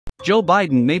Joe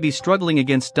Biden may be struggling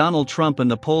against Donald Trump in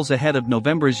the polls ahead of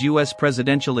November's U.S.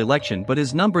 presidential election, but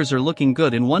his numbers are looking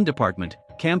good in one department: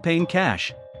 campaign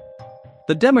cash.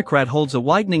 The Democrat holds a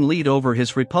widening lead over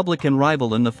his Republican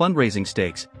rival in the fundraising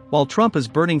stakes, while Trump is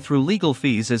burning through legal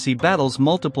fees as he battles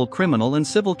multiple criminal and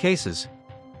civil cases.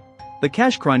 The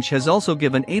cash crunch has also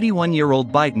given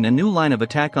 81-year-old Biden a new line of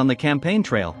attack on the campaign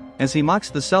trail, as he mocks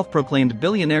the self-proclaimed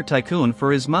billionaire tycoon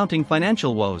for his mounting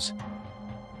financial woes.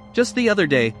 Just the other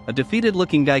day, a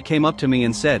defeated-looking guy came up to me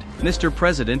and said, "Mr.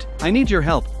 President, I need your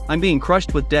help. I'm being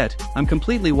crushed with debt. I'm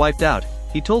completely wiped out,"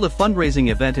 he told a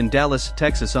fundraising event in Dallas,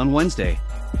 Texas on Wednesday.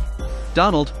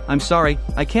 "Donald, I'm sorry,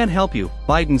 I can't help you,"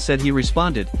 Biden said he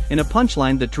responded, in a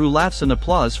punchline that drew laughs and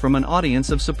applause from an audience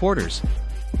of supporters.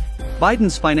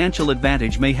 Biden's financial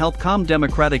advantage may help calm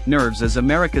Democratic nerves as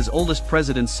America's oldest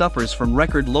president suffers from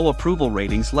record-low approval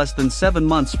ratings less than 7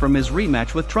 months from his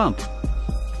rematch with Trump.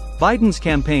 Biden's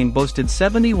campaign boasted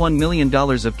 $71 million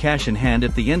of cash in hand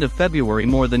at the end of February,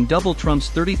 more than double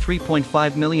Trump's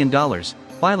 $33.5 million,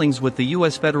 filings with the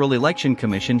U.S. Federal Election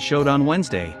Commission showed on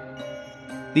Wednesday.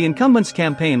 The incumbent's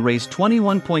campaign raised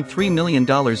 $21.3 million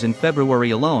in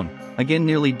February alone, again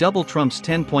nearly double Trump's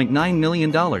 $10.9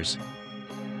 million.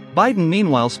 Biden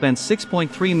meanwhile spent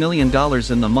 $6.3 million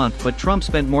in the month, but Trump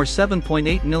spent more,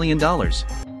 $7.8 million.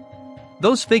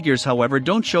 Those figures, however,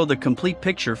 don't show the complete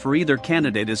picture for either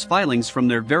candidate, as filings from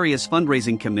their various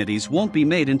fundraising committees won't be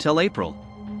made until April.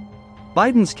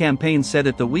 Biden's campaign said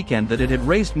at the weekend that it had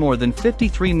raised more than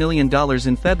 $53 million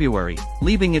in February,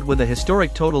 leaving it with a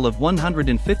historic total of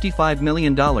 $155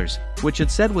 million, which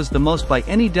it said was the most by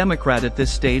any Democrat at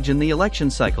this stage in the election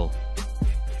cycle.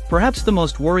 Perhaps the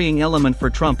most worrying element for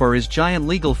Trump are his giant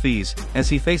legal fees, as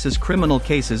he faces criminal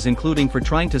cases including for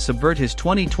trying to subvert his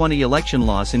 2020 election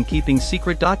loss and keeping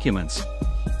secret documents.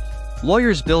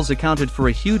 Lawyers' bills accounted for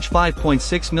a huge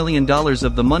 $5.6 million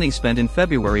of the money spent in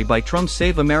February by Trump's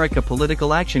Save America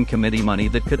Political Action Committee, money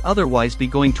that could otherwise be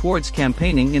going towards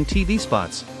campaigning and TV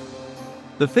spots.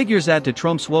 The figures add to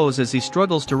Trump's woes as he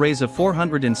struggles to raise a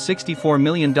 $464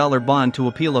 million bond to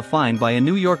appeal a fine by a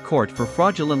New York court for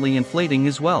fraudulently inflating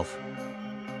his wealth.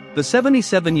 The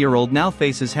 77-year-old now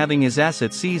faces having his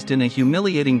assets seized in a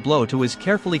humiliating blow to his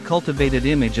carefully cultivated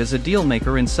image as a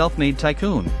dealmaker and self-made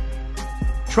tycoon.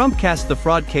 Trump cast the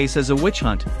fraud case as a witch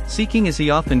hunt, seeking as he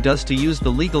often does to use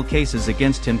the legal cases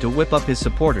against him to whip up his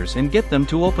supporters and get them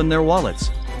to open their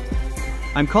wallets.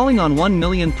 "I'm calling on 1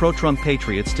 million pro-Trump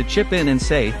patriots to chip in and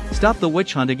say, 'Stop the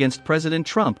witch hunt against President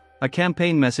Trump,'" a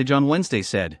campaign message on Wednesday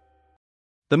said.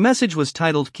 The message was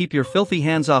titled "Keep Your Filthy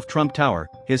Hands Off Trump Tower,"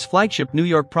 his flagship New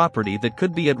York property that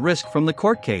could be at risk from the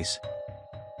court case.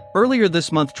 Earlier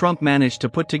this month, Trump managed to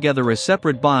put together a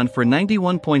separate bond for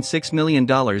 $91.6 million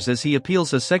as he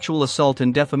appeals a sexual assault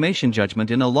and defamation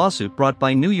judgment in a lawsuit brought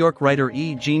by New York writer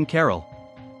E. Jean Carroll.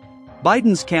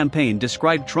 Biden's campaign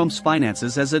described Trump's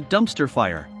finances as a dumpster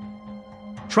fire.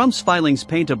 Trump's filings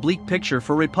paint a bleak picture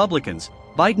for Republicans,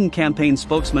 Biden campaign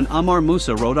spokesman Amar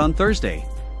Moussa wrote on Thursday.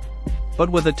 But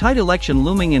with a tight election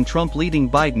looming and Trump leading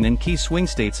Biden in key swing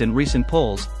states in recent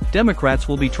polls, Democrats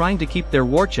will be trying to keep their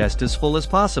war chest as full as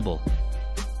possible.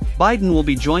 Biden will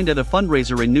be joined at a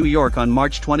fundraiser in New York on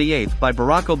March 28 by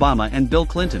Barack Obama and Bill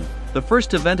Clinton, the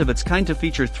first event of its kind to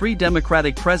feature 3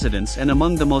 Democratic presidents and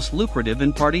among the most lucrative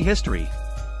in party history.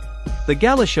 The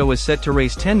gala show is set to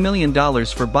raise $10 million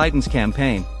for Biden's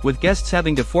campaign, with guests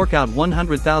having to fork out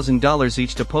 $100,000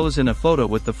 each to pose in a photo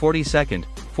with the 42nd,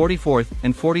 44th,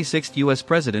 and 46th U.S.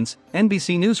 presidents,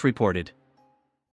 NBC News reported.